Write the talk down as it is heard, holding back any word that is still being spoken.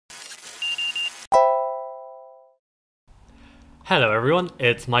Hello everyone,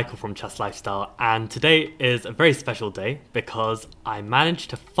 it's Michael from Chess Lifestyle, and today is a very special day because I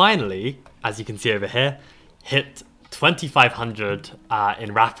managed to finally, as you can see over here, hit 2500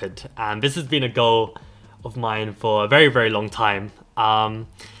 in Rapid, and this has been a goal of mine for a very long time. And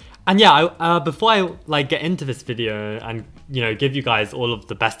yeah, before I get into this video and give you guys all of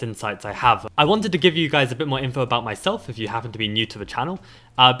the best insights I have, I wanted to give you guys a bit more info about myself if you happen to be new to the channel,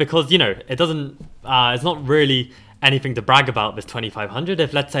 because it's not really anything to brag about, this 2500.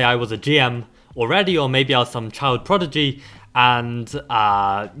 If let's say I was a GM already, or maybe I was some child prodigy, and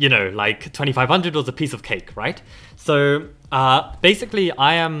 2500 was a piece of cake, right? So basically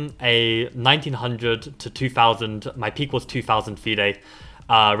I am a 1900 to 2000, my peak was 2000 FIDE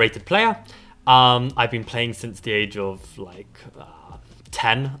rated player. I've been playing since the age of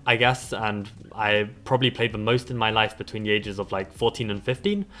 10, I guess, and I probably played the most in my life between the ages of 14 and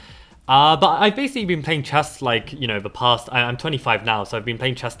 15. But I've basically been playing chess the past, I'm 25 now, so I've been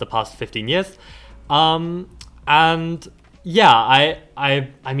playing chess the past 15 years. And yeah, I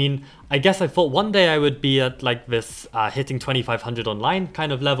mean, I guess I thought one day I would be at this hitting 2500 online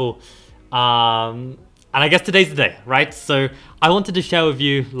kind of level. And I guess today's the day, right? So I wanted to share with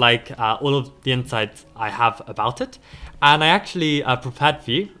you all of the insights I have about it. And I actually prepared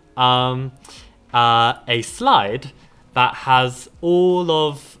for you a slide that has all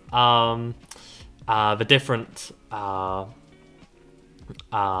of the different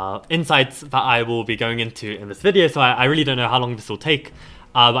insights that I will be going into in this video. So I really don't know how long this will take,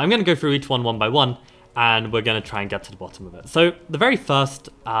 but I'm going to go through each one by one, and we're going to try and get to the bottom of it. So the very first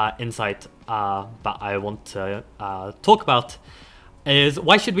insight that I want to talk about is,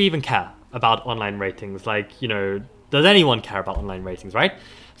 why should we even care about online ratings? Does anyone care about online ratings, right?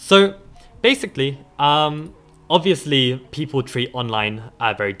 So basically, obviously people treat online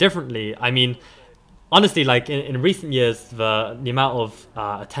very differently. I mean, honestly, in recent years, the amount of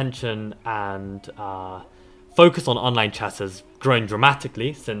attention and focus on online chess has grown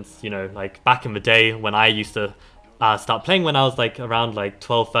dramatically since, back in the day when I used to start playing when I was around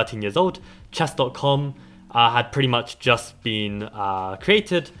 12, 13 years old. Chess.com had pretty much just been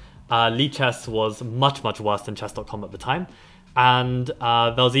created. Lichess was much worse than chess.com at the time. And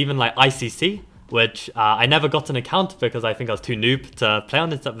there was even ICC, which I never got an account because I think I was too noob to play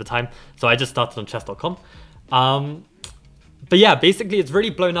on it at the time. So I just started on chess.com. But yeah, basically it's really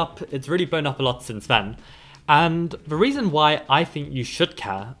blown up. It's really blown up a lot since then. And the reason why I think you should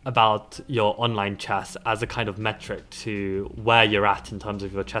care about your online chess as a kind of metric to where you're at in terms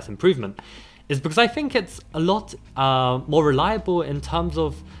of your chess improvement is because I think it's a lot more reliable in terms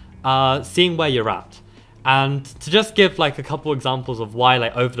of seeing where you're at. And to just give a couple examples of why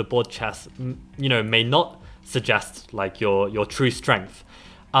over the board chess may not suggest your true strength.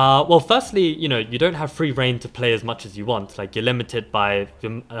 Well, firstly, you don't have free reign to play as much as you want. You're limited by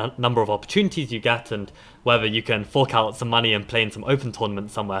the number of opportunities you get and whether you can fork out some money and play in some open tournament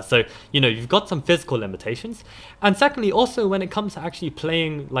somewhere. So you've got some physical limitations. And secondly, also when it comes to actually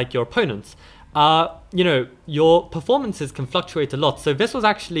playing your opponents, your performances can fluctuate a lot. So this was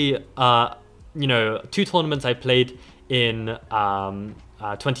actually 2 tournaments I played in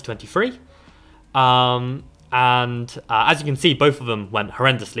 2023. And as you can see, both of them went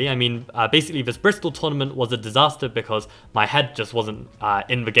horrendously. I mean, basically this Bristol tournament was a disaster because my head just wasn't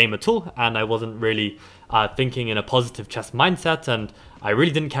in the game at all, and I wasn't really thinking in a positive chess mindset, and I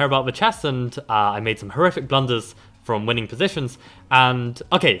really didn't care about the chess, and I made some horrific blunders from winning positions. And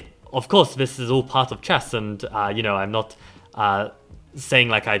okay, of course this is all part of chess, and I'm not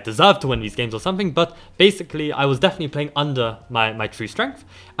saying I deserve to win these games or something, but basically I was definitely playing under my true strength.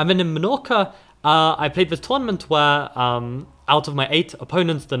 And then in Menorca, I played this tournament where out of my 8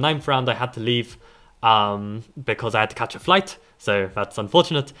 opponents, the 9th round I had to leave because I had to catch a flight, so that's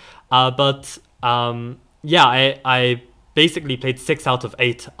unfortunate. Yeah, I basically played 6 out of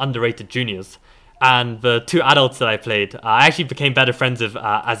 8 underrated juniors, and the 2 adults that I played, I actually became better friends with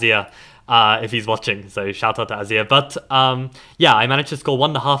Azir, if he's watching, so shout out to Azir. But yeah, I managed to score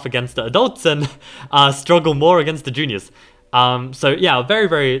 1.5 against the adults and struggle more against the juniors. So yeah, a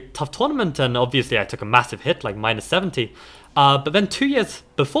very tough tournament, and obviously I took a massive hit, minus 70. But then 2 years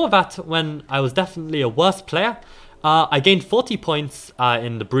before that, when I was definitely a worse player, I gained 40 points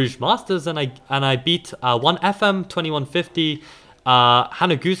in the Bruges Masters, and I beat 1FM 2150,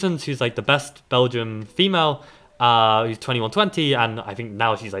 Hannah Goosens, who's the best Belgian female, who's 2120, and I think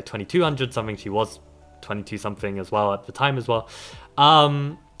now she's 2200 something. She was 22 something as well at the time as well. I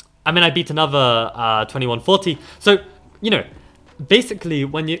mean, I beat another 2140. So basically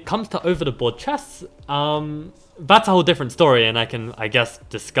when it comes to over the board chess, that's a whole different story, and I can, I guess,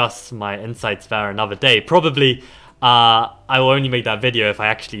 discuss my insights there another day. Probably I will only make that video if I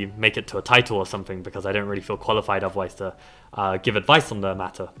actually make it to a title or something, because I don't really feel qualified otherwise to give advice on the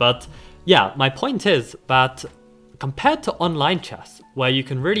matter. But yeah, my point is that compared to online chess, where you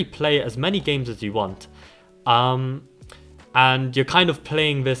can really play as many games as you want, and you're kind of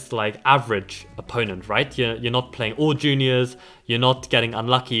playing this like average opponent, right? You're not playing all juniors, you're not getting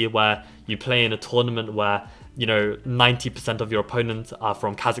unlucky where you play in a tournament where, you know, 90% of your opponents are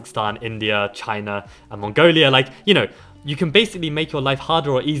from Kazakhstan, India, China, and Mongolia. Like, you know, you can basically make your life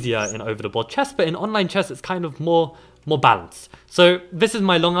harder or easier in over-the-board chess, but in online chess, it's kind of more balanced. So this is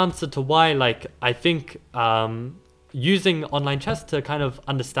my long answer to why, like, I think using online chess to kind of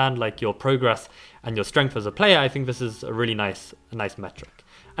understand like your progress and your strength as a player, I think this is a really nice metric.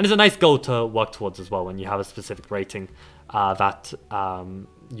 And it's a nice goal to work towards as well when you have a specific rating that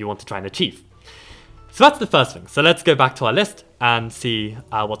you want to try and achieve. So that's the first thing. So let's go back to our list and see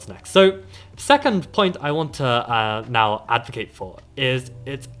what's next. So the second point I want to now advocate for is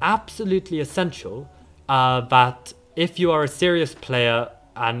it's absolutely essential that if you are a serious player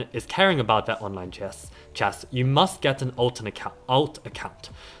and is caring about that online chess, you must get an alt account.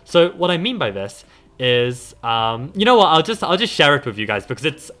 So what I mean by this is, you know what? I'll just share it with you guys, because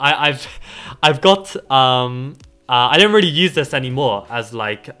it's I've got I don't really use this anymore as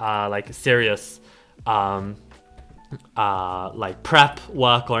like serious like prep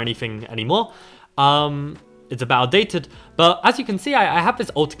work or anything anymore. It's a bit outdated, but as you can see, I have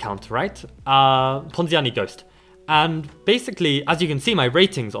this alt account, right? Ponziani Ghost. And basically, as you can see, my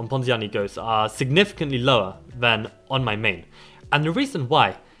ratings on Ponziani Ghost are significantly lower than on my main. And the reason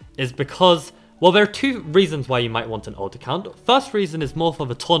why is because, well, there are two reasons why you might want an alt account. First reason is more for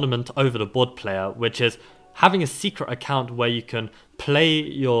the tournament over the board player, which is having a secret account where you can play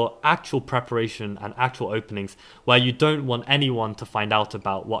your actual preparation and actual openings, where you don't want anyone to find out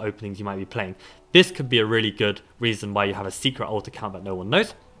about what openings you might be playing. This could be a really good reason why you have a secret alt account that no one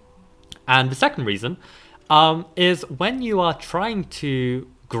knows. And the second reason is when you are trying to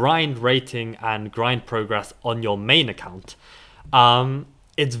grind rating and grind progress on your main account,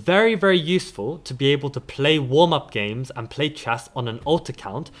 it's very, very useful to be able to play warm-up games and play chess on an alt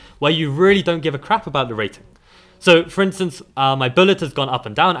account where you really don't give a crap about the rating. So, for instance, my bullet has gone up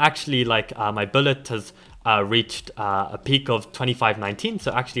and down. Actually, like my bullet has reached a peak of 2519,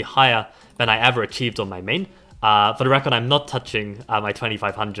 so actually higher than I ever achieved on my main. For the record, I'm not touching my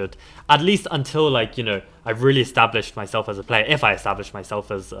 2500, at least until, like, you know, I've really established myself as a player. If I establish myself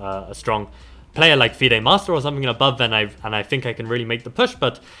as a strong player like FIDE Master or something above, then I think I can really make the push.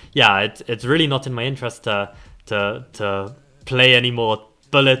 But yeah, it's really not in my interest to play any more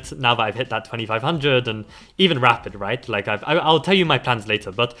bullet now that I've hit that 2500 and even rapid, right? Like I'll tell you my plans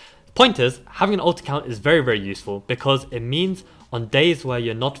later. But the point is, having an alt account is very, very useful, because it means on days where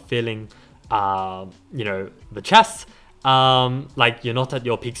you're not feeling you know, the chess, like you're not at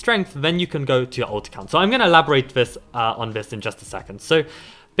your peak strength, then you can go to your alt account. So I'm going to elaborate this on this in just a second. So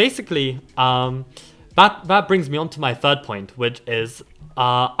basically, that brings me on to my third point, which is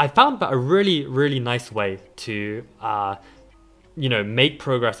I found that a really, really nice way to you know, make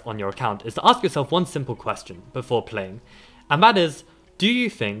progress on your account is to ask yourself one simple question before playing, and that is, do you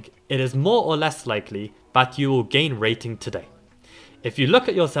think it is more or less likely that you will gain rating today? If you look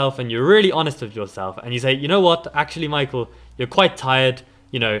at yourself and you're really honest with yourself and you say, you know what, actually, Michael, you're quite tired,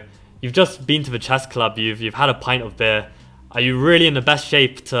 you know, you've just been to the chess club, you've had a pint of beer, are you really in the best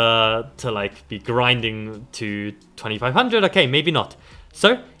shape to like be grinding to 2500? Okay, maybe not.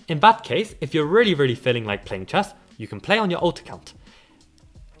 So in that case, if you're really, really feeling like playing chess, you can play on your alt account.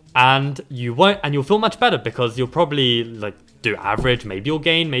 And you'll feel much better, because you'll probably like do average, maybe you'll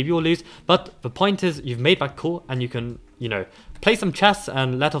gain, maybe you'll lose. But the point is, you've made that call and you can, you know, play some chess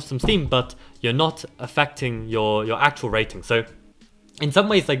and let off some steam, but you're not affecting your actual rating. So in some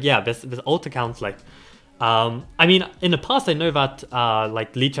ways, like, yeah, this alt account, like, I mean, in the past, I know that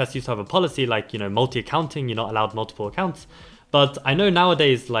like Lead Chess used to have a policy, like, you know, multi-accounting, you're not allowed multiple accounts. But I know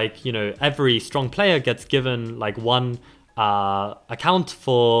nowadays, like, you know, every strong player gets given like one account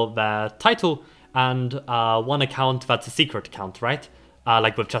for their title and one account that's a secret account, right?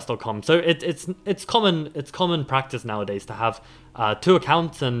 Like with chess.com. So it's common practice nowadays to have two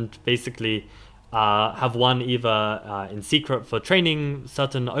accounts and basically have one either in secret for training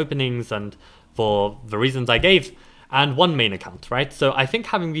certain openings and for the reasons I gave, and one main account, right? So I think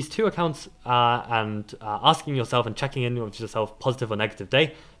having these two accounts and asking yourself and checking in with yourself, positive or negative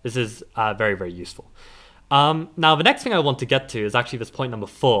day, this is very, very useful. Now, the next thing I want to get to is actually this point number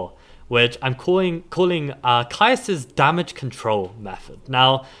 4, which I'm calling Caius's damage control method.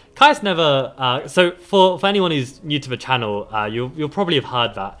 Now, Caius never... so for anyone who's new to the channel, you'll probably have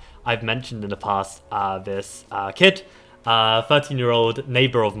heard that I've mentioned in the past this kid, 13-year-old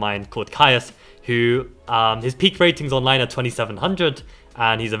neighbor of mine called Caius, who his peak ratings online are 2700,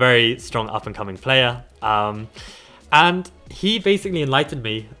 and he's a very strong up-and-coming player. And he basically enlightened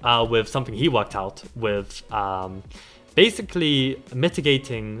me with something he worked out with basically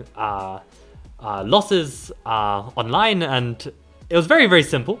mitigating losses online, and it was very, very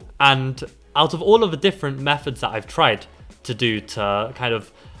simple. And out of all of the different methods that I've tried to do to kind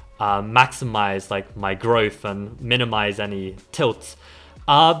of maximize like my growth and minimize any tilts,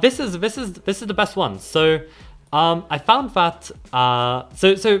 this is the best one. So I found that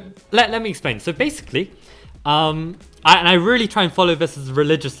so let me explain. So basically, I really try and follow this as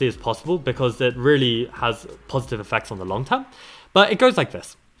religiously as possible because it really has positive effects on the long term. But it goes like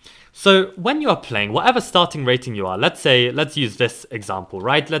this. So when you are playing, whatever starting rating you are, let's use this example,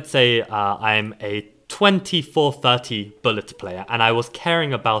 right? Let's say I'm a 2430 bullet player and I was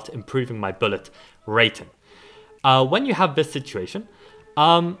caring about improving my bullet rating. When you have this situation,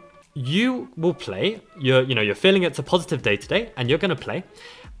 you will play, you're feeling it's a positive day today and you're going to play.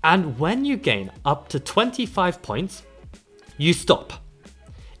 And when you gain up to 25 points, you stop.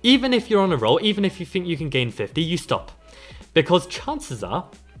 Even if you're on a roll, even if you think you can gain 50, you stop. Because chances are,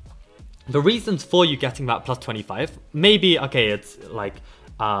 the reasons for you getting that plus 25, maybe, okay, it's like,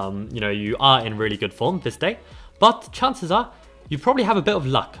 you are in really good form this day, but chances are, you probably have a bit of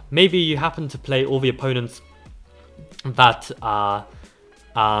luck. Maybe you happen to play all the opponents that are,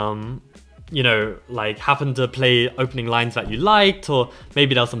 like happen to play opening lines that you liked, or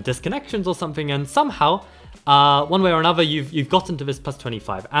maybe there's some disconnections or something, and somehow, one way or another, you've gotten to this plus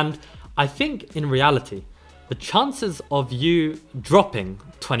 25. And I think in reality, the chances of you dropping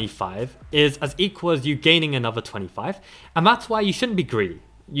 25 is as equal as you gaining another 25, and that's why you shouldn't be greedy.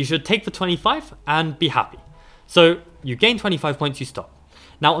 You should take the 25 and be happy. So you gain 25 points, you stop.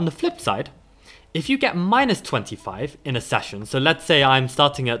 Now on the flip side, if you get minus 25 in a session, so let's say I'm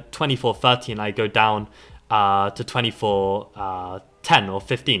starting at 2430 and I go down to 2410 or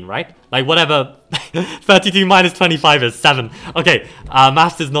 15, right? Like whatever, 32 minus 25 is 7. Okay,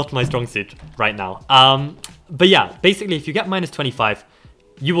 maths is not my strong suit right now. But yeah, basically if you get minus 25,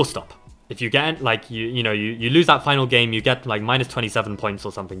 you will stop. If you get like, you lose that final game, you get like minus 27 points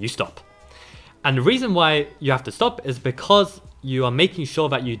or something, you stop. And the reason why you have to stop is because you are making sure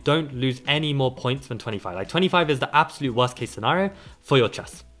that you don't lose any more points than 25. Like 25 is the absolute worst case scenario for your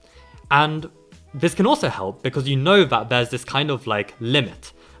chess. And this can also help because you know that there's this kind of like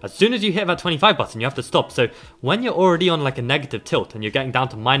limit. As soon as you hit that 25 button, you have to stop. So when you're already on like a negative tilt and you're getting down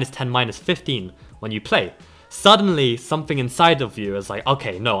to minus 10, minus 15 when you play, suddenly something inside of you is like,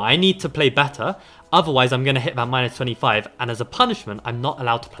 okay, no, I need to play better. Otherwise, I'm going to hit that minus 25. And as a punishment, I'm not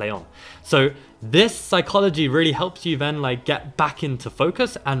allowed to play on. So this psychology really helps you then like get back into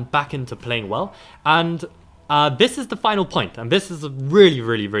focus and back into playing well. And this is the final point. And this is really,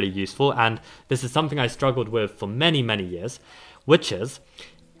 really, really useful. And this is something I struggled with for many, many years, which is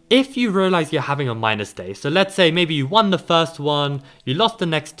if you realize you're having a minus day. So let's say maybe you won the first one, you lost the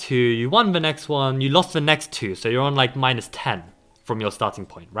next two, you won the next one, you lost the next two. So you're on like minus 10 from your starting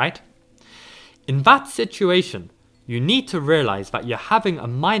point, right? In that situation, you need to realize that you're having a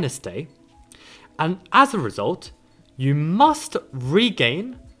minus day, and as a result, you must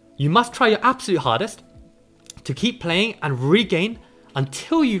regain, you must try your absolute hardest to keep playing and regain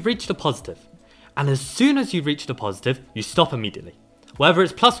until you reach the positive. And as soon as you reach the positive, you stop immediately. Whether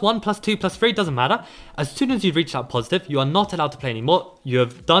it's plus 1, plus 2, plus 3, doesn't matter. As soon as you reach that positive, you are not allowed to play anymore. You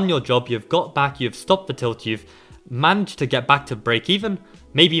have done your job, you've got back, you've stopped the tilt, you've managed to get back to break even,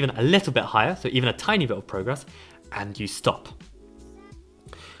 maybe even a little bit higher, so even a tiny bit of progress, and you stop.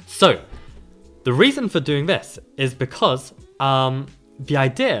 So, the reason for doing this is because the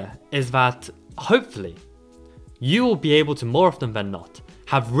idea is that hopefully you will be able to more often than not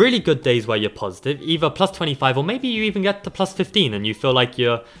have really good days where you're positive, either plus 25 or maybe you even get to plus 15 and you feel like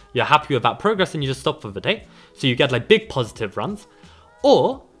you're happy with that progress and you just stop for the day. So you get like big positive runs,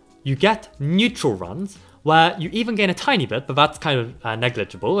 or you get neutral runs where you even gain a tiny bit, but that's kind of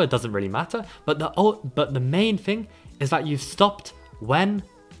negligible. It doesn't really matter. But the main thing is that you've stopped when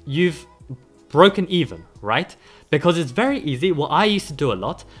you've broken even, right? Because it's very easy. What I used to do a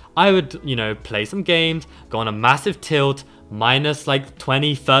lot, I would, play some games, go on a massive tilt, minus like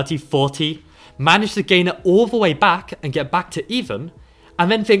 20, 30, 40, manage to gain it all the way back and get back to even,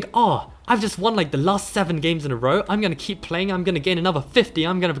 and then think, oh, I've just won like the last 7 games in a row. I'm going to keep playing. I'm going to gain another 50.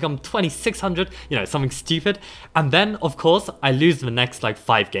 I'm going to become 2600, you know, something stupid. And then, of course, I lose the next like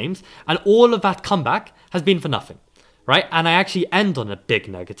 5 games. And all of that comeback has been for nothing, right? And I actually end on a big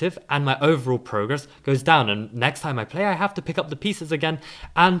negative and my overall progress goes down. And next time I play, I have to pick up the pieces again.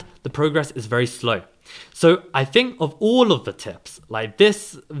 And the progress is very slow. So I think of all of the tips, like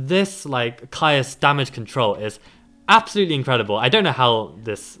this like Caius damage control is absolutely incredible. I don't know how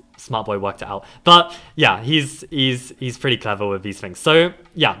this smart boy worked it out, but yeah, he's pretty clever with these things. So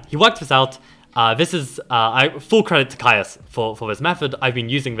yeah, he worked this out. This is full credit to Caius for this method. I've been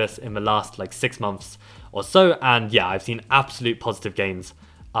using this in the last like 6 months or so, and yeah, I've seen absolute positive gains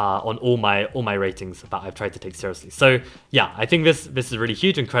on all my ratings that I've tried to take seriously. So yeah, I think this is really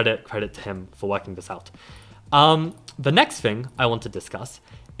huge, and credit to him for working this out. The next thing I want to discuss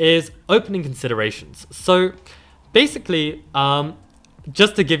is opening considerations. So basically,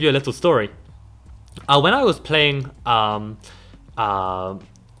 just to give you a little story, when I was playing, when I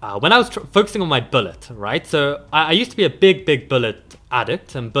was focusing on my bullet, right? So I used to be a big bullet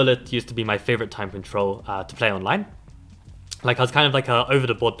addict, and bullet used to be my favorite time control to play online. Like I was kind of like a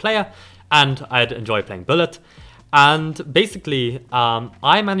over-the-board player, and I'd enjoy playing bullet. And basically,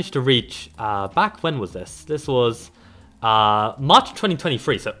 I managed to reach, back when was this? This was March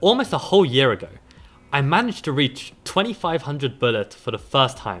 2023, so almost a whole year ago. I managed to reach 2500 bullet for the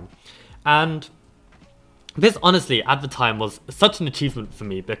first time. And this honestly at the time was such an achievement for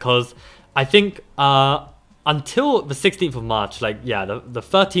me, because I think until the 16th of March, like yeah, the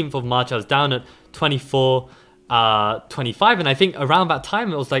 13th of March I was down at 24, 25, and I think around that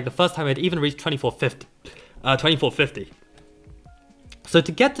time it was like the first time I'd even reached 2450. So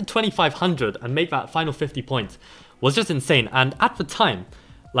to get to 2500 and make that final 50 points was just insane. And at the time,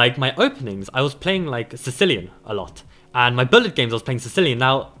 like my openings, I was playing like Sicilian a lot, and my bullet games I was playing Sicilian.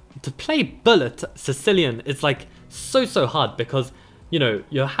 Now to play bullet Sicilian is like so hard, because you know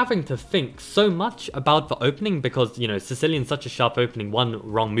you're having to think so much about the opening, because you know Sicilian's such a sharp opening, one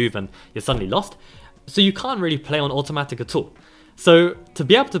wrong move and you're suddenly lost. So you can't really play on automatic at all. So to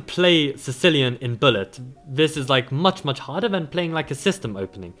be able to play Sicilian in bullet, this is like much harder than playing like a system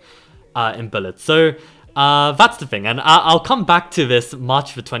opening in bullet. So that's the thing, and I'll come back to this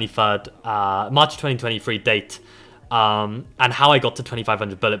March the 23rd, March 2023 date, and how I got to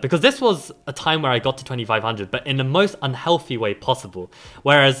 2500 bullet, because this was a time where I got to 2500, but in the most unhealthy way possible.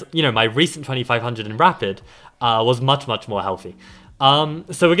 Whereas, you know, my recent 2500 in rapid was much more healthy. So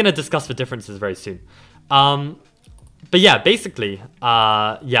we're going to discuss the differences very soon. But yeah, basically,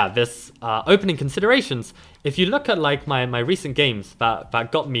 yeah, this opening considerations, if you look at like my recent games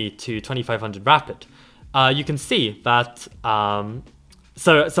that got me to 2500 rapid, you can see that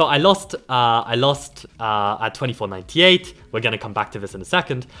so I lost at 2498. We're gonna come back to this in a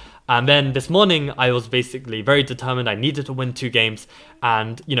second. And then this morning I was basically very determined. I needed to win 2 games,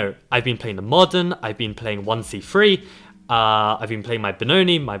 and you know I've been playing the modern, I've been playing 1c3, I've been playing my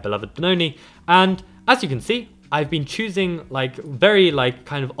Benoni, my beloved Benoni, and as you can see, I've been choosing like very like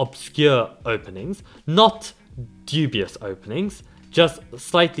kind of obscure openings, not dubious openings, just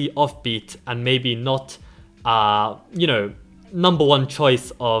slightly offbeat and maybe not, you know, #1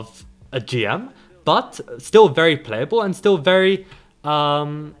 choice of a GM, but still very playable and still very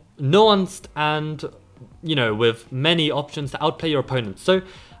nuanced, and you know, with many options to outplay your opponent. So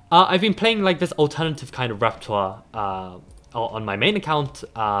I've been playing like this alternative kind of repertoire on my main account,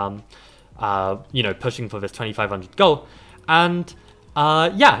 you know, pushing for this 2500 goal, and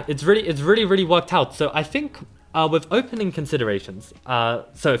yeah, it's really worked out. So I think with opening considerations,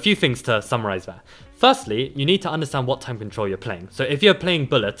 so a few things to summarize there. Firstly, you need to understand what time control you're playing. So if you're playing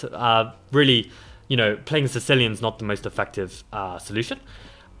bullet, really, you know, playing Sicilian's not the most effective solution.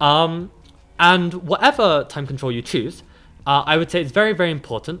 And whatever time control you choose, I would say it's very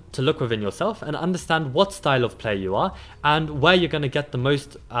important to look within yourself and understand what style of player you are and where you're going to get the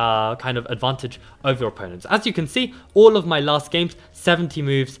most kind of advantage over your opponents. As you can see, all of my last games, 70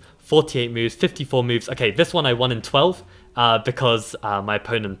 moves, 48 moves, 54 moves. Okay, this one I won in 12 because my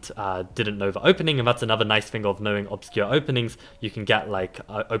opponent didn't know the opening, and that's another nice thing of knowing obscure openings. You can get like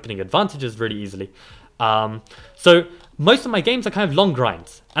opening advantages really easily. So most of my games are kind of long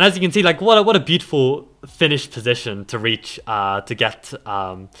grinds, and as you can see, like what a beautiful finished position to reach to get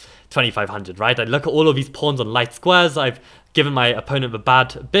 2500, right? I look at all of these pawns on light squares. I've given my opponent the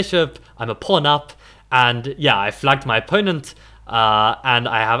bad bishop. I'm a pawn up, and yeah, I flagged my opponent, and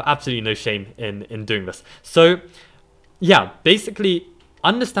I have absolutely no shame in doing this. So yeah, basically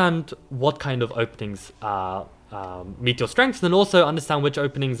understand what kind of openings meet your strengths, and also understand which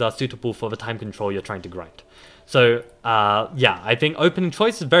openings are suitable for the time control you're trying to grind. So yeah, I think opening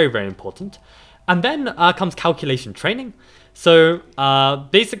choice is very, very important. And then comes calculation training. So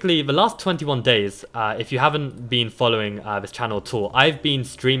basically the last 21 days, if you haven't been following this channel at all, I've been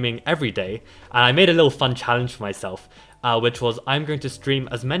streaming every day, and I made a little fun challenge for myself, which was I'm going to stream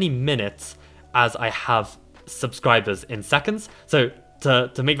as many minutes as I have subscribers in seconds. So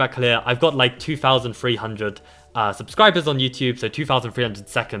to make that clear, I've got like 2,300 subscribers on YouTube, so 2,300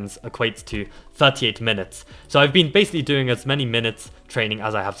 seconds equates to 38 minutes. So I've been basically doing as many minutes training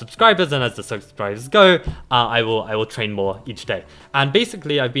as I have subscribers, and as the subscribers go, I will train more each day. And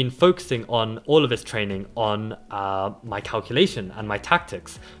basically I've been focusing on all of this training on my calculation and my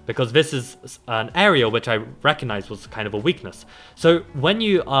tactics, because this is an area which I recognize was kind of a weakness. So when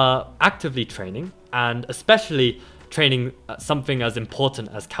you are actively training, and especially training something as important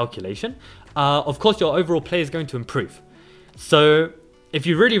as calculation, of course your overall play is going to improve. So if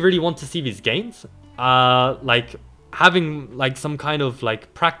you really, really want to see these gains, like having like some kind of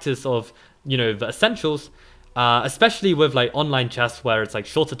like practice of, you know, the essentials, especially with like online chess where it's like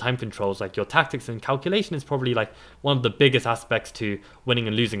shorter time controls, like your tactics and calculation is probably like one of the biggest aspects to winning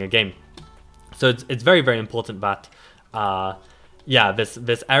and losing a game. So it's very, very important that yeah,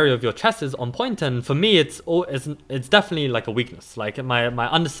 this area of your chess is on point, and for me it's definitely like a weakness. Like my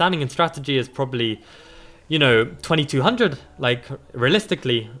understanding and strategy is probably, you know, 2200, like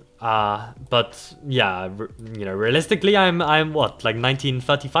realistically, but yeah, you know, realistically I'm what, like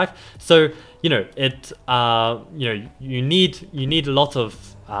 1935. So you know, it you know, you need a lot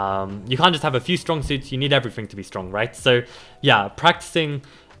of you can't just have a few strong suits, you need everything to be strong, right? So yeah, practicing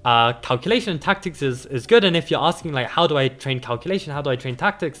calculation and tactics is good. And if you're asking like, how do I train calculation, how do I train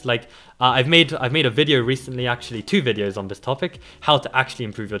tactics, like I've made a video recently, actually 2 videos on this topic, how to actually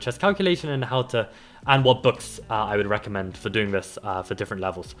improve your chess calculation, and and what books I would recommend for doing this for different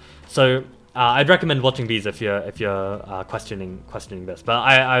levels. So I'd recommend watching these if you're questioning this, but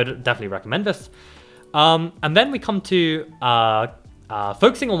I would definitely recommend this. And then we come to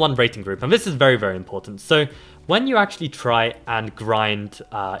focusing on one rating group, and this is very, very important. So when you actually try and grind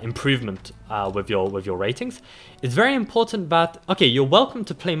improvement with your ratings, it's very important that, okay, you're welcome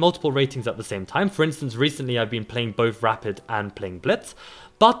to play multiple ratings at the same time. For instance, recently I've been playing both Rapid and playing Blitz,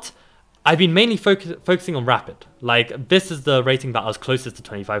 but I've been mainly focusing on Rapid. Like, this is the rating that I was closest to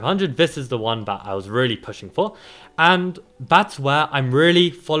 2500. This is the one that I was really pushing for. And that's where I'm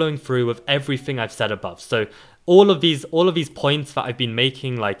really following through with everything I've said above. So all of these points that I've been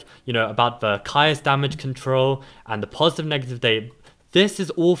making, like, you know, about the Caius damage control and the positive negative data, this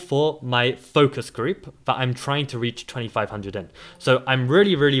is all for my focus group that I'm trying to reach 2500 in. So I'm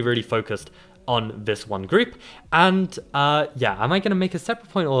really, really, really focused on this one group. And yeah, am I going to make a separate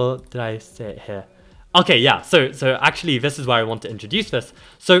point, or did I say it here? Okay, yeah, so actually this is where I want to introduce this.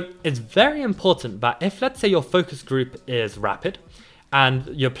 So it's very important that if, let's say, your focus group is Rapid and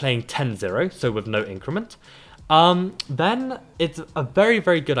you're playing 10-0, so with no increment, then it's a very,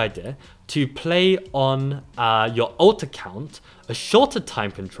 very good idea to play on your alt account a shorter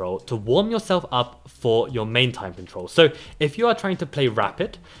time control to warm yourself up for your main time control. So if you are trying to play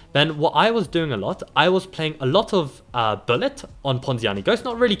Rapid, then what I was doing a lot, I was playing a lot of Bullet on Ponziani Ghost,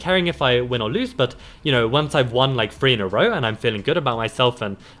 not really caring if I win or lose, but, you know, once I've won like 3 in a row and I'm feeling good about myself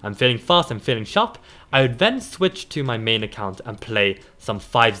and I'm feeling fast, I'm feeling sharp, I would then switch to my main account and play some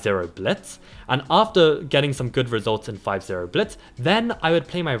 5-0 Blitz. And after getting some good results in 5-0 Blitz, then I would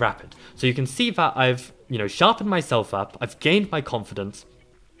play my Rapid. So you can see that I've, you know, sharpened myself up, I've gained my confidence.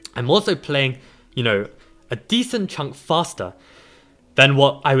 I'm also playing, you know, a decent chunk faster than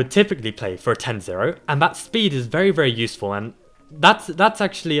what I would typically play for a 10-0, and that speed is very, very useful. And that's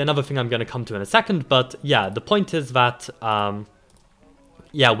actually another thing I'm going to come to in a second. But yeah, the point is that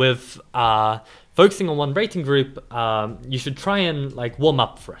yeah, with focusing on one rating group, you should try and like warm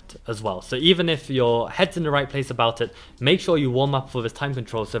up for it as well. So even if your head's in the right place about it, make sure you warm up for this time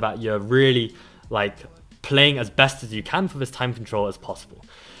control so that you're really like playing as best as you can for this time control as possible.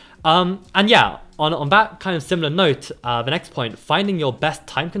 And yeah, on that kind of similar note, the next point, finding your best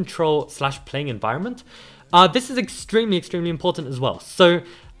time control / playing environment. This is extremely, extremely important as well. So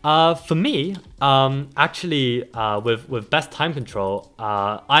for me, actually, with best time control,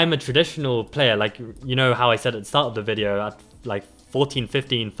 I'm a traditional player. Like, you know how I said at the start of the video, at like 13,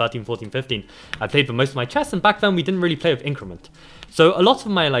 14, 15, I played for most of my chess, and back then we didn't really play with increment. So a lot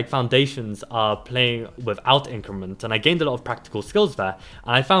of my like foundations are playing without increment, and I gained a lot of practical skills there.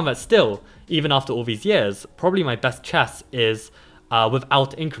 And I found that still, even after all these years, probably my best chess is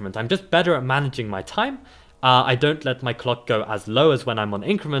without increment. I'm just better at managing my time. I don't let my clock go as low as when I'm on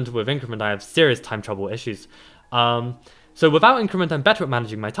increment. With increment, I have serious time trouble issues. So without increment, I'm better at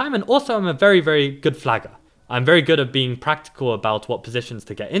managing my time, and also I'm a very, very good flagger. I'm very good at being practical about what positions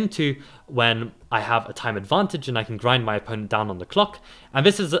to get into when I have a time advantage and I can grind my opponent down on the clock. And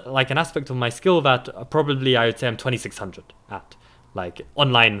this is like an aspect of my skill that probably I would say I'm 2600 at, like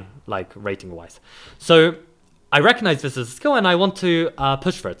online, like rating wise. So I recognize this as a skill and I want to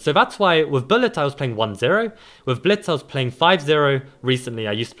push for it. So that's why with Bullet I was playing 1-0. With Blitz I was playing 5-0. Recently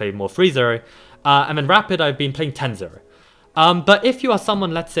I used to play more 3-0. And then Rapid I've been playing 10-0. But if you are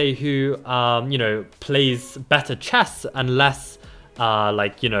someone, let's say, who, you know, plays better chess and less,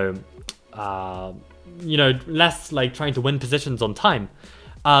 like, less like trying to win positions on time,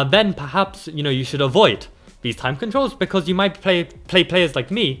 then perhaps, you know, you should avoid these time controls because you might play players like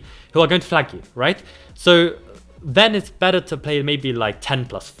me who are going to flag you, right? So then it's better to play maybe like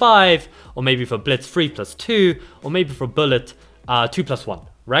 10+5, or maybe for Blitz 3+2, or maybe for Bullet 2+1,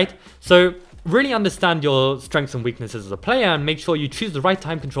 right? So really understand your strengths and weaknesses as a player and make sure you choose the right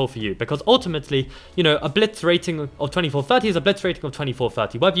time control for you, because ultimately, you know, a Blitz rating of 2430 is a Blitz rating of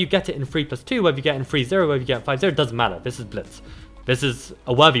 2430. Whether you get it in 3+2, whether you get it in 3-0, whether you get it 5-0, it doesn't matter. This is Blitz. This is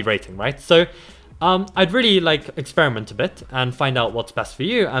a worthy rating, right? So I'd really like experiment a bit and find out what's best for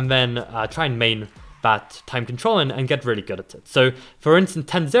you, and then try and main that time control and get really good at it. So for instance,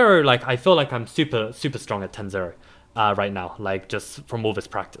 10-0, like I feel like I'm super strong at 10-0 right now, like just from all this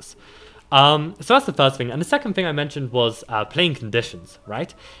practice. So that's the first thing. And the second thing I mentioned was playing conditions,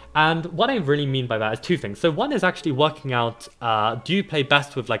 right? And what I really mean by that is two things. So one is actually working out, do you play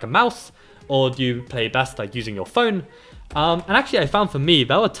best with like a mouse, or do you play best like using your phone? And actually I found for me,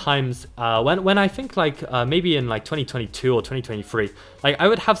 there were times when I think like maybe in like 2022 or 2023, like I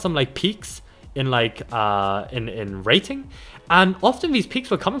would have some like peaks in like in rating, and often these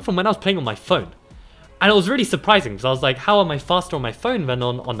peaks were coming from when I was playing on my phone. And it was really surprising because I was like, how am I faster on my phone than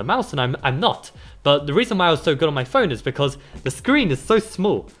on the mouse? And I'm not. But the reason why I was so good on my phone is because the screen is so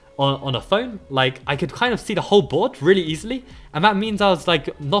small on a phone. Like I could kind of see the whole board really easily. And that means I was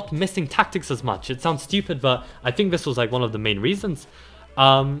like not missing tactics as much. It sounds stupid, but I think this was like one of the main reasons.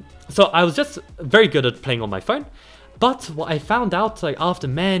 So I was just very good at playing on my phone. But what I found out, like after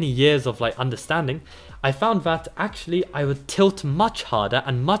many years of like understanding, I found that actually I would tilt much harder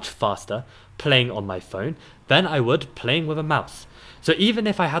and much faster playing on my phone than I would playing with a mouse. So even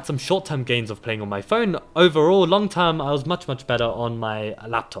if I had some short-term gains of playing on my phone, overall, long-term, I was much better on my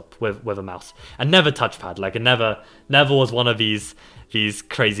laptop with a mouse. And never touchpad. Like it never was one of these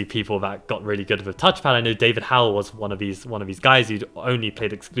crazy people that got really good with touchpad. I know David Howell was one of these guys who only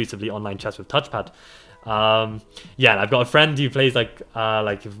played exclusively online chess with touchpad. Yeah, I've got a friend who plays like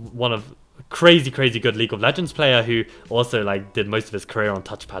one of crazy good League of Legends player who also like did most of his career on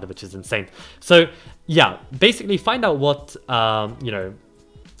touchpad, which is insane. So yeah, basically find out what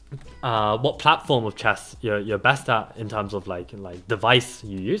what platform of chess you're best at in terms of like device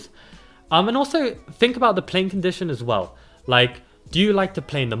you use, and also think about the playing condition as well. Like, do you like to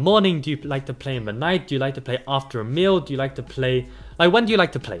play in the morning? Do you like to play in the night? Do you like to play after a meal? Do you like to play, like, when do you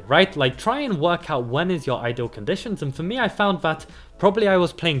like to play, right? Like, try and work out when is your ideal conditions. And for me, I found that probably I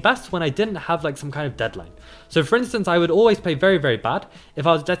was playing best when I didn't have like some kind of deadline. So for instance, I would always play very bad if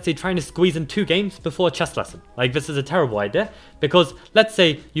I was, let's say, trying to squeeze in 2 games before a chess lesson. Like, this is a terrible idea, because let's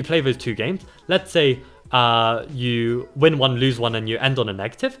say you play those 2 games. Let's say you win one, lose one, and you end on a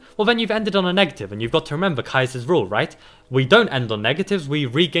negative. Well, then you've ended on a negative, and you've got to remember Kai's rule, right? We don't end on negatives, we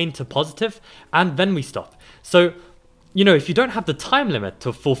regain to positive, and then we stop. So, you know, if you don't have the time limit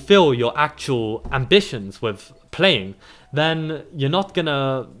to fulfill your actual ambitions with playing, then you're not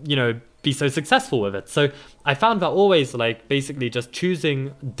gonna, you know, be so successful with it. So I found that always, like, basically just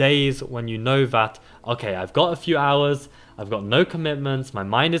choosing days when you know that, okay, I've got a few hours, I've got no commitments, my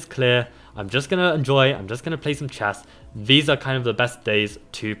mind is clear, I'm just gonna enjoy, I'm just gonna play some chess. These are kind of the best days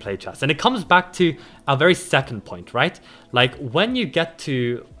to play chess. And it comes back to our very second point, right? Like, when you get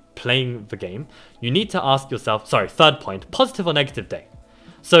to playing the game, you need to ask yourself, third point, positive or negative day.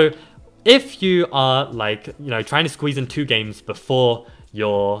 So if you are, like, you know, trying to squeeze in 2 games before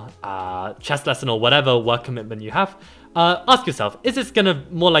your chess lesson or whatever work commitment you have, ask yourself, is this gonna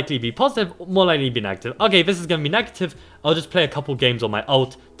more likely be positive or more likely be negative? Okay, this is gonna be negative, I'll just play a couple games on my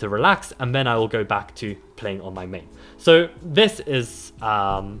ult to relax, and then I will go back to playing on my main. So this is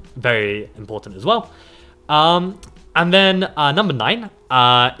very important as well. And then number 9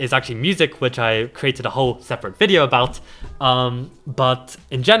 is actually music, which I created a whole separate video about. But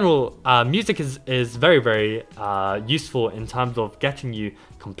in general, music is very useful in terms of getting you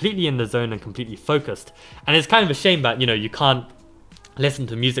completely in the zone and completely focused. And it's kind of a shame that, you know, you can't listen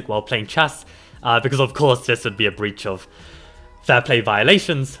to music while playing chess, because of course this would be a breach of fair play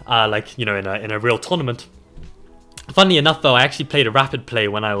violations, like, you know, in a real tournament. Funnily enough, though, I actually played a rapid play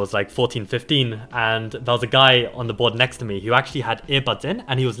when I was like 14, 15, and there was a guy on the board next to me who actually had earbuds in,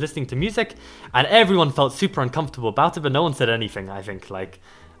 and he was listening to music, and everyone felt super uncomfortable about it, but no one said anything, I think, like,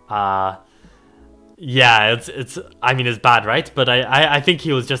 yeah, I mean, it's bad, right? But I think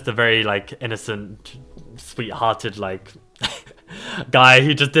he was just a very, like, innocent, sweet-hearted, like, guy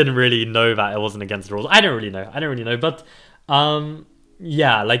who just didn't really know that it wasn't against the rules. I don't really know, but,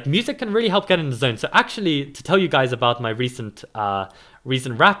 yeah, like music can really help get in the zone. So actually, to tell you guys about my recent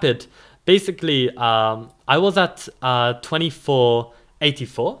rapid, basically, I was at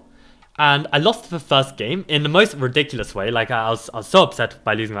 2484, and I lost the first game in the most ridiculous way. Like I was so upset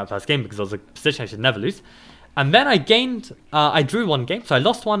by losing that first game because it was a position I should never lose. And then I gained, I drew one game, so I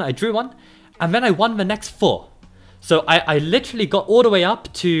lost one, I drew one, and then I won the next 4. So I literally got all the way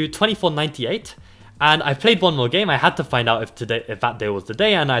up to 2498. And I played one more game. I had to find out if that day was the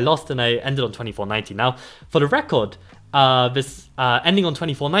day, and I lost, and I ended on 2490. Now, for the record, this ending on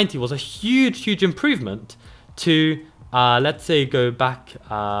 2490 was a huge improvement to, let's say, go back.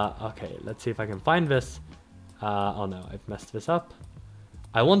 Okay, let's see if I can find this. Oh no, I've messed this up.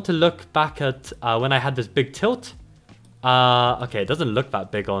 I want to look back at when I had this big tilt. Okay, it doesn't look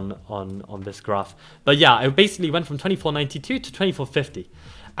that big on this graph. But yeah, I basically went from 2492 to 2450.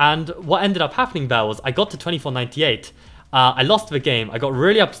 And what ended up happening there was I got to 2498, I lost the game, I got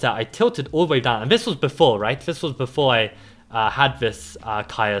really upset, I tilted all the way down, and this was before, right? This was before I had this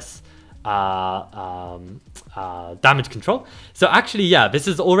Caius damage control. So actually, yeah, this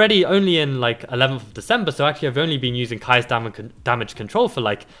is already only in like 11th of December, so actually I've only been using Caius damage control for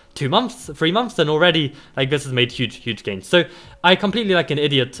like 2 months, 3 months, and already like this has made huge gains. So I completely like an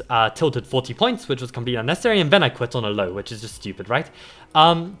idiot tilted 40 points, which was completely unnecessary, and then I quit on a low, which is just stupid, right?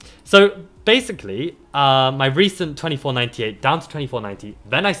 So basically, my recent 2498 down to 2490,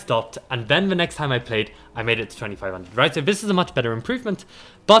 then I stopped, and then the next time I played, I made it to 2500, right? So this is a much better improvement.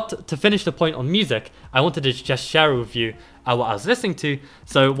 But to finish the point on music, I wanted to just share with you what I was listening to.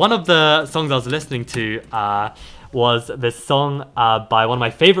 So one of the songs I was listening to was this song by one of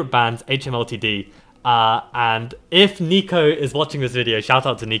my favorite bands, HMLTD. And if Nico is watching this video, shout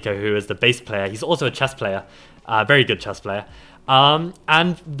out to Nico, who is the bass player. He's also a chess player, very good chess player.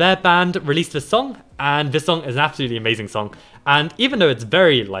 And their band released this song, and this song is an absolutely amazing song. And even though it's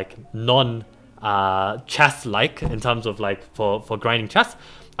very like chess like in terms of like for grinding chess,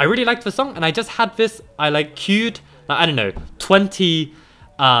 I really liked the song, and I just had this, I like queued, I don't know, 20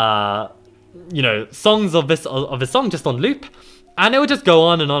 songs of this song just on loop. And it would just go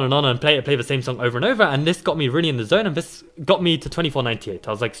on and on and on and play the same song over and over. And this got me really in the zone, and this got me to 2498.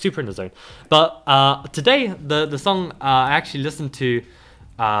 I was like super in the zone. But today, the song I actually listened to,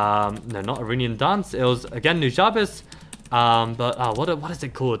 no, not Iranian Dance. It was, again, Nujabes. But what is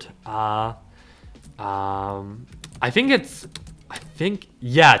it called?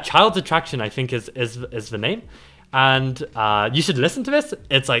 Yeah, Child's Attraction, I think is the name. And you should listen to this.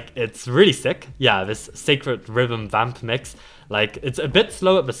 It's really sick. Yeah, this sacred rhythm vamp mix. Like, it's a bit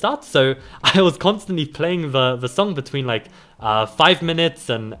slow at the start, so I was constantly playing the song between like 5 minutes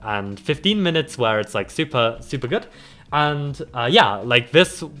and 15 minutes, where it's like super good. And yeah, like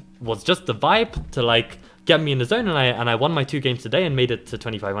this was just the vibe to like get me in the zone, and I won my 2 games today and made it to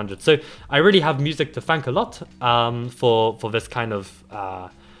 2500. So I really have music to thank a lot for this kind of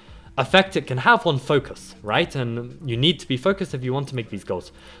effect it can have on focus, right? And you need to be focused if you want to make these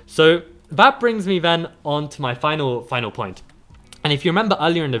goals. So that brings me then on to my final point. And if you remember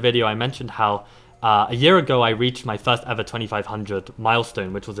earlier in the video, I mentioned how a year ago I reached my first ever 2500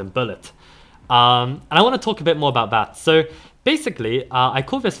 milestone, which was in Bullet. And I want to talk a bit more about that. So basically, I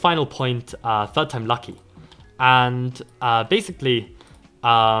call this final point third time lucky. And basically,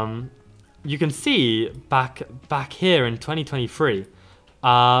 you can see back here in 2023,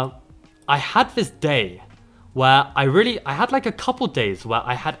 I had this day where I had like a couple days where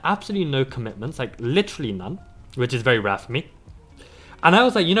I had absolutely no commitments, like literally none, which is very rare for me. And I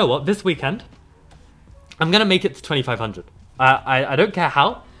was like, you know what, this weekend, I'm going to make it to 2500. I don't care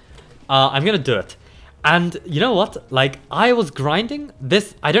how, I'm going to do it. And you know what, like I was grinding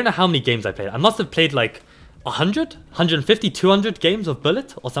this, I don't know how many games I played. I must have played like 100, 150, 200 games of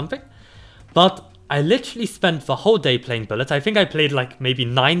Bullet or something. But I literally spent the whole day playing Bullet. I think I played like maybe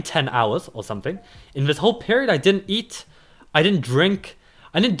 9-10 hours or something. In this whole period, I didn't eat, I didn't drink,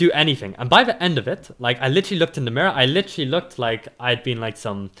 I didn't do anything. And by the end of it, like I literally looked in the mirror. I literally looked like I'd been like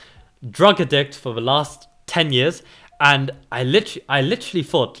some drug addict for the last 10 years. And I literally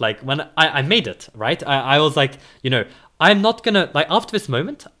thought like when I made it, right? I was like, you know, I'm not gonna, like after this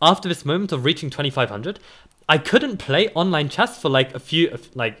moment of reaching 2500, I couldn't play online chess for like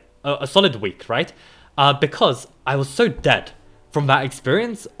a solid week, right? because I was so dead from that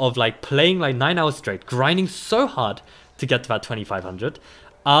experience of like playing like 9 hours straight, grinding so hard to get to that 2500.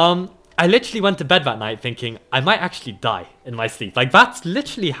 I literally went to bed that night thinking I might actually die in my sleep. Like that's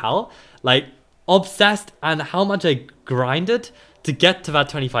literally how like obsessed and how much I grinded to get to that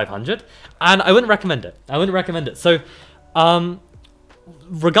 2500, and I wouldn't recommend it. I wouldn't recommend it. So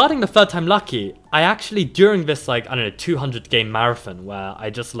regarding the third time lucky, I actually during this like I don't know 200 game marathon where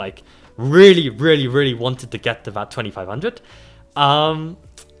I just like really wanted to get to that 2500,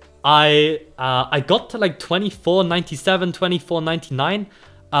 I got to like 2497, 2499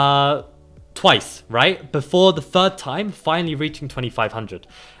 twice, right? Before the third time finally reaching 2500.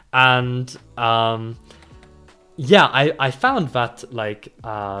 And yeah, I found that like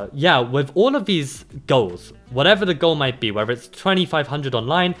yeah, with all of these goals, whatever the goal might be, whether it's 2500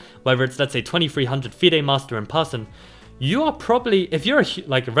 online, whether it's let's say 2300 FIDE Master in person, you are probably, if you're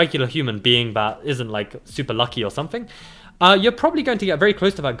like a regular human being that isn't like super lucky or something, you're probably going to get very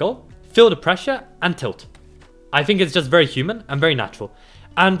close to that goal, feel the pressure and tilt. I think it's just very human and very natural.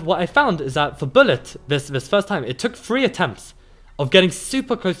 And what I found is that for Bullet, this first time, it took 3 attempts of getting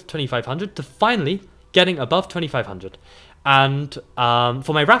super close to 2500 to finally getting above 2500. And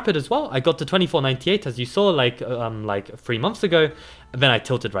for my Rapid as well, I got to 2498 as you saw like 3 months ago, and then I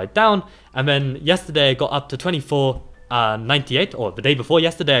tilted right down, and then yesterday I got up to 2498, or the day before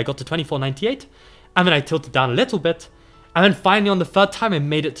yesterday I got to 2498, and then I tilted down a little bit, and then finally on the third time I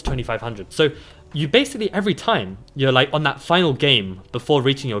made it to 2500. So you basically every time you're like on that final game before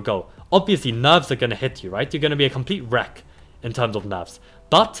reaching your goal, obviously nerves are going to hit you, right? You're going to be a complete wreck in terms of nerves,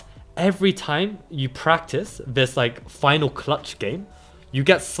 but every time you practice this like final clutch game, you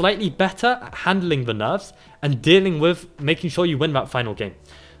get slightly better at handling the nerves and dealing with making sure you win that final game.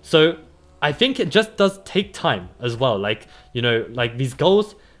 So I think it just does take time as well. Like, you know, like these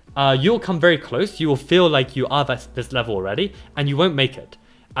goals, you'll come very close. You will feel like you are this level already and you won't make it.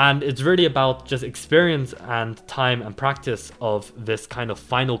 And it's really about just experience and time and practice of this kind of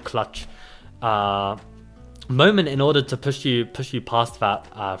final clutch moment in order to push you past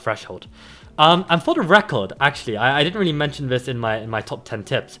that threshold. And for the record, actually, I didn't really mention this in my top 10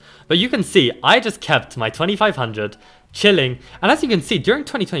 tips, but you can see I just kept my 2500 chilling, and as you can see during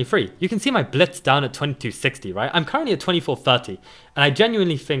 2023, you can see my blitz down at 2260, right? I'm currently at 2430, and I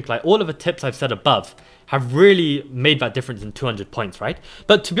genuinely think like all of the tips I've said above have really made that difference in 200 points, right?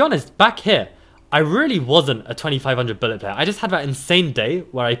 But to be honest, back here, I really wasn't a 2500 bullet player. I just had that insane day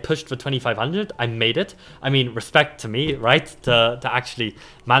where I pushed for 2500. I made it. I mean, respect to me, right? To actually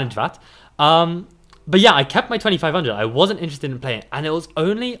manage that. But yeah, I kept my 2500. I wasn't interested in playing. And it was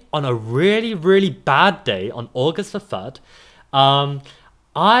only on a really bad day on August the 3rd.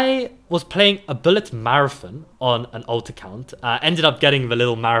 I was playing a bullet marathon on an alt account. Ended up getting the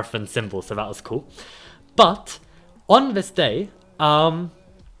little marathon symbol, so that was cool. But on this day,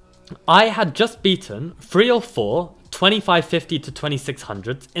 I had just beaten 3 or 4 2550 to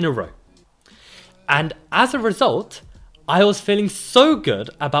 2600s in a row. And as a result, I was feeling so good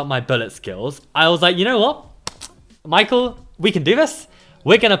about my bullet skills. I was like, you know what? Michael, we can do this.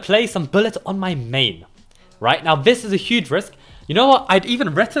 We're going to play some bullet on my main. Right? Now, this is a huge risk. You know what? I'd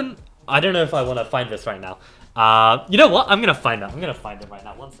even written... I don't know if I want to find this right now. You know what? I'm going to find it. I'm going to find it right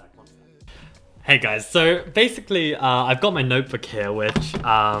now. One sec. Hey guys, so basically I've got my notebook here, which, you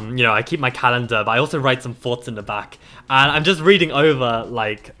know, I keep my calendar, but I also write some thoughts in the back. And I'm just reading over,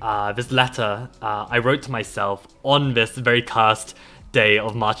 like, this letter I wrote to myself on this very cursed day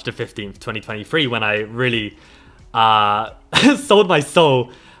of March the 15th, 2023, when I really sold my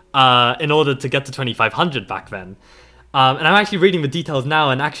soul in order to get to 2500 back then. And I'm actually reading the details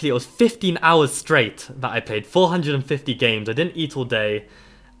now, and actually it was 15 hours straight that I played, 450 games. I didn't eat all day.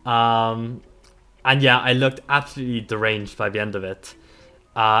 And yeah, I looked absolutely deranged by the end of it.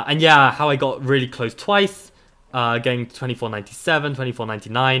 And yeah, how I got really close twice, getting to 2497,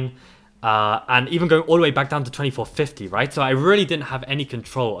 2499, and even going all the way back down to 2450, right? So I really didn't have any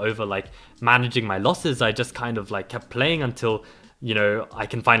control over like managing my losses. I just kind of like kept playing until, you know, I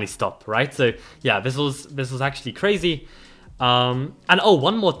can finally stop, right? So yeah, this was actually crazy. And oh,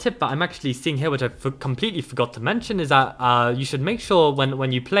 one more tip that I'm actually seeing here, which I completely forgot to mention, is that you should make sure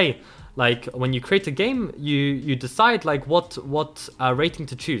when you play, like when you create a game, you decide like what rating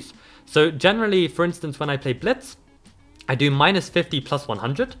to choose. So generally, for instance, when I play Blitz, I do -50 plus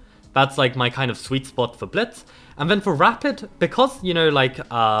 100. That's like my kind of sweet spot for Blitz. And then for Rapid, because, you know, like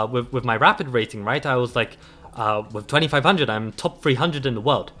with my Rapid rating, right, I was like, with 2500, I'm top 300 in the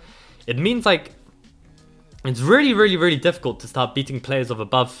world. It means like, it's really difficult to start beating players of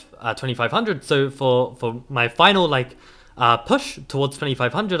above 2500. So for my final like push towards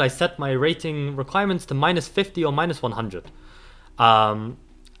 2500, I set my rating requirements to -50 or -100.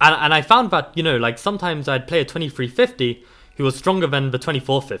 And I found that, you know, like sometimes I'd play a 2350 who was stronger than the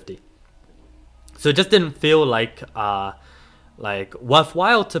 2450. So it just didn't feel like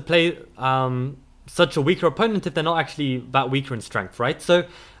worthwhile to play such a weaker opponent if they're not actually that weaker in strength, right? So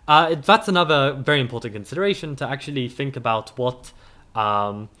that's another very important consideration, to actually think about what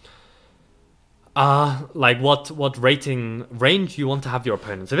what rating range you want to have your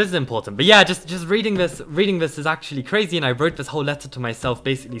opponent. So this is important. But yeah, just reading this is actually crazy, and I wrote this whole letter to myself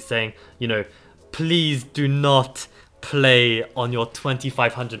basically saying, you know, please do not play on your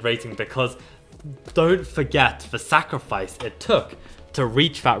 2500 rating, because don't forget the sacrifice it took to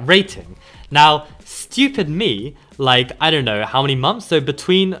reach that rating. Now, stupid me, like, I don't know how many months, so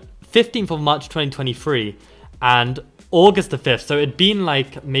between 15th of March 2023 and August the 5th, so it'd been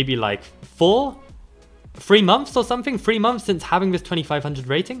like maybe like 3 months or something, 3 months since having this 2500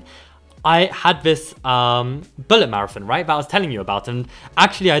 rating, I had this bullet marathon, right, that I was telling you about. And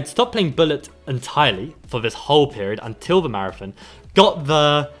actually I'd stopped playing bullet entirely for this whole period until the marathon, got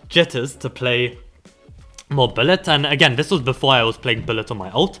the jitters to play more bullet. And again, this was before I was playing bullet on my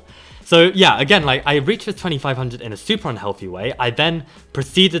ult. So yeah, again, like, I reached this 2500 in a super unhealthy way. I then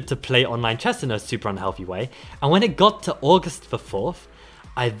proceeded to play online chess in a super unhealthy way. And when it got to August the 4th,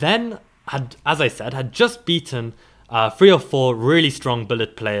 I then had, as I said, had just beaten 3 or 4 really strong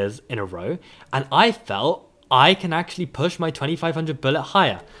bullet players in a row. And I felt I can actually push my 2500 bullet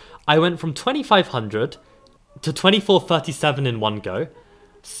higher. I went from 2500 to 2437 in one go,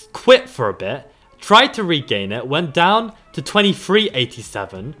 quit for a bit, tried to regain it, went down to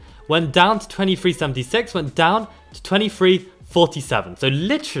 2387, went down to 2376, went down to 2347. So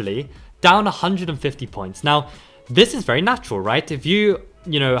literally down 150 points. Now, this is very natural, right? If you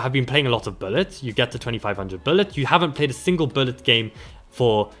know, have been playing a lot of bullets, you get to 2500 bullet, you haven't played a single bullet game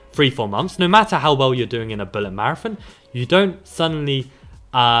for 3-4 months, no matter how well you're doing in a bullet marathon, you don't suddenly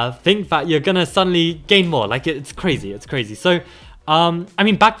think that you're gonna suddenly gain more. Like, it's crazy, it's crazy. So I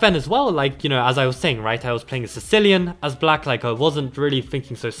mean, back then as well, like, you know, as I was saying, right, I was playing a Sicilian as black. Like, I wasn't really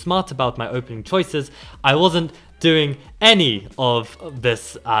thinking so smart about my opening choices. I wasn't doing any of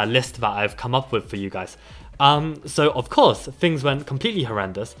this list that I've come up with for you guys. So of course things went completely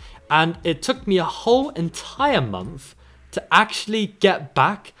horrendous, and it took me a whole entire month to actually get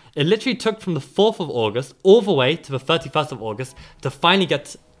back. It literally took from the 4th of August all the way to the 31st of August to finally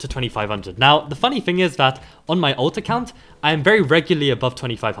get to 2500. Now, the funny thing is that on my ult account, I am very regularly above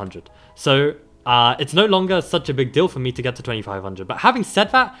 2500. So it's no longer such a big deal for me to get to 2500. But having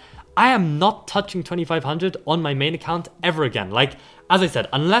said that, I am not touching 2500 on my main account ever again. Like, as I said,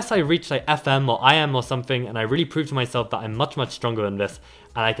 unless I reach like FM or IM or something, and I really prove to myself that I'm much, much stronger than this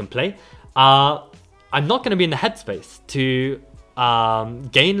and I can play, I'm not going to be in the headspace to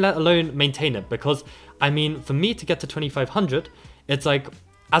gain, let alone maintain it. Because, I mean, for me to get to 2500, it's like,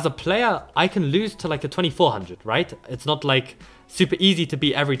 as a player, I can lose to like a 2400, right? It's not like super easy to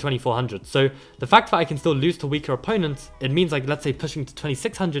beat every 2400. So the fact that I can still lose to weaker opponents, it means, like, let's say pushing to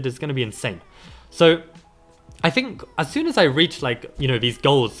 2600 is going to be insane. So I think as soon as I reach, like, you know, these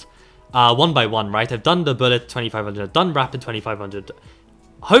goals one by one, right? I've done the bullet 2500, I've done rapid 2500.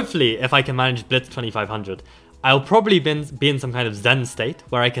 Hopefully, if I can manage blitz 2500, I'll probably be in some kind of zen state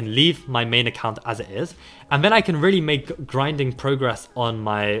where I can leave my main account as it is, and then I can really make grinding progress on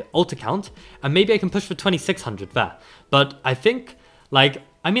my ult account, and maybe I can push for 2600 there. But I think, like,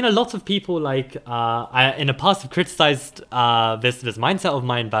 I mean, a lot of people, like, in the past have criticized this mindset of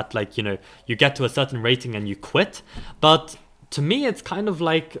mine that, like, you know, you get to a certain rating and you quit. But to me, it's kind of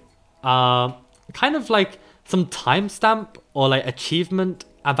like some timestamp or like achievement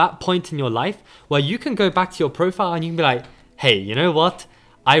at that point in your life where you can go back to your profile and you can be like, hey, you know what?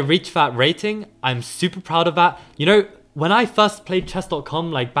 I reached that rating. I'm super proud of that. You know, when I first played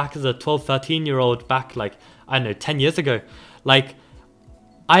chess.com, like back as a 12, 13-year-old, back like, I don't know, 10 years ago, like,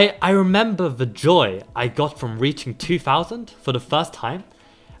 I remember the joy I got from reaching 2000 for the first time.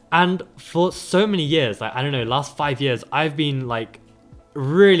 And for so many years, like, I don't know, last 5 years, I've been like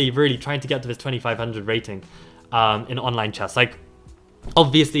really trying to get to this 2500 rating in online chess. Like,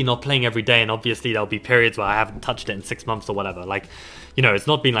 obviously not playing every day, and obviously there'll be periods where I haven't touched it in 6 months or whatever. Like, you know, it's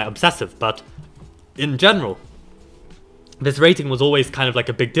not been like obsessive, but in general, this rating was always kind of like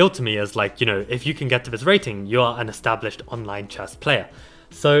a big deal to me, as like, you know, if you can get to this rating, you are an established online chess player.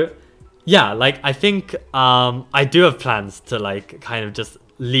 So yeah, like, I think I do have plans to like kind of just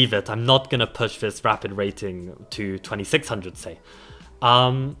leave it. I'm not gonna push this rapid rating to 2600, say.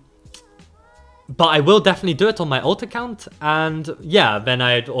 But I will definitely do it on my alt account, and yeah, then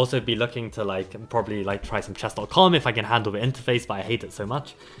I'd also be looking to like probably like try some chess.com if I can handle the interface, but I hate it so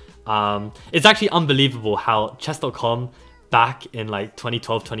much. It's actually unbelievable how chess.com back in like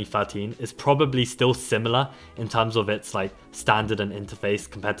 2012, 2013 is probably still similar in terms of its like standard and interface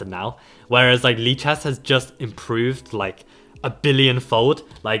compared to now, whereas like Lichess has just improved like a billion-fold.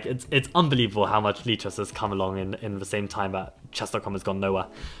 Like it's unbelievable how much Lichess has come along in the same time that chess.com has gone nowhere.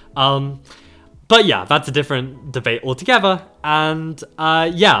 But yeah, that's a different debate altogether. And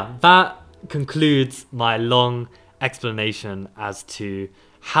yeah, that concludes my long explanation as to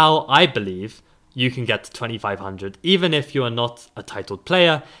how I believe you can get to 2500, even if you are not a titled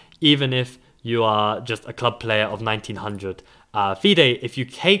player, even if you are just a club player of 1900 FIDE. If you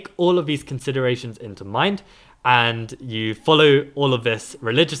take all of these considerations into mind and you follow all of this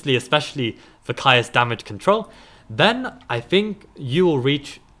religiously, especially for Caius damage control, then I think you will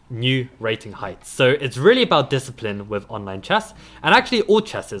reach new rating heights. So it's really about discipline with online chess, and actually all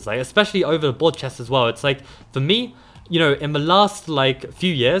chesses, like especially over the board chess as well. It's like, for me, you know, in the last like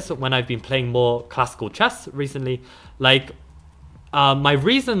few years when I've been playing more classical chess recently, like my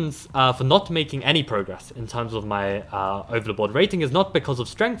reasons for not making any progress in terms of my over the board rating is not because of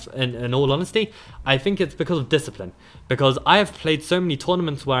strength, in all honesty. I think it's because of discipline, because I have played so many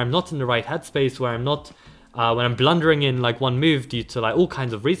tournaments where I'm not in the right headspace, where I'm not when I'm blundering in like one move due to like all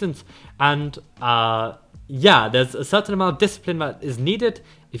kinds of reasons. And yeah, there's a certain amount of discipline that is needed.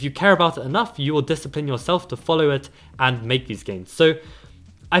 If you care about it enough, you will discipline yourself to follow it and make these gains. So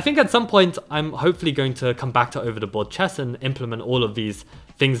I think at some point I'm hopefully going to come back to over the board chess and implement all of these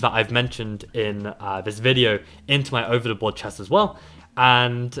things that I've mentioned in this video into my over the board chess as well.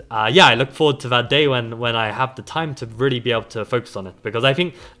 And yeah, I look forward to that day when I have the time to really be able to focus on it, because I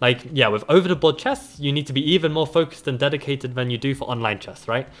think, like, yeah, with over the board chess you need to be even more focused and dedicated than you do for online chess,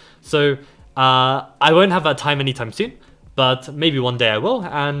 right? So I won't have that time anytime soon, but maybe one day I will.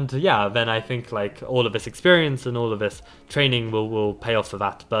 And yeah, then I think like all of this experience and all of this training will pay off for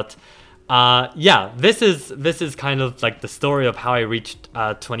that. But yeah, this is kind of like the story of how I reached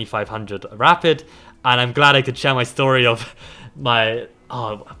 2500 rapid, and I'm glad I could share my story of my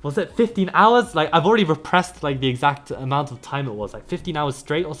was it 15 hours? Like, I've already repressed like the exact amount of time it was, like 15 hours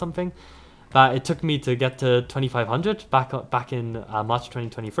straight or something, that it took me to get to 2500 back in March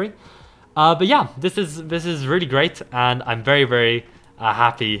 2023. But yeah, this is really great, and I'm very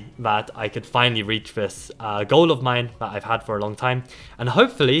happy that I could finally reach this goal of mine that I've had for a long time, and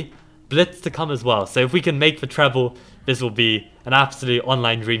hopefully Blitz to come as well. So if we can make the treble, this will be an absolute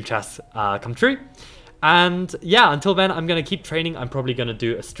online dream chess come true. And yeah, until then, I'm going to keep training. I'm probably going to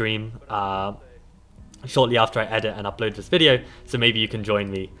do a stream shortly after I edit and upload this video, so maybe you can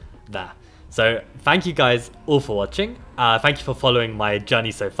join me there. So thank you guys all for watching. Thank you for following my journey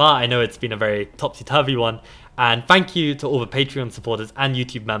so far. I know it's been a very topsy-turvy one. And thank you to all the Patreon supporters and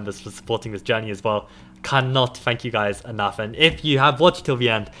YouTube members for supporting this journey as well. Cannot thank you guys enough. And if you have watched till the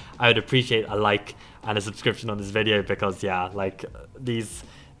end, I would appreciate a like and a subscription on this video, because yeah, like these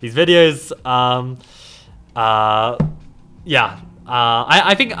videos, yeah,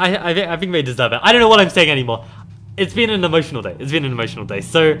 I think they deserve it. I don't know what I'm saying anymore. It's been an emotional day.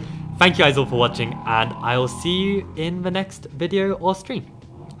 So thank you guys all for watching, and I will see you in the next video or stream.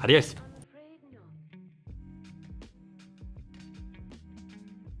 Adios.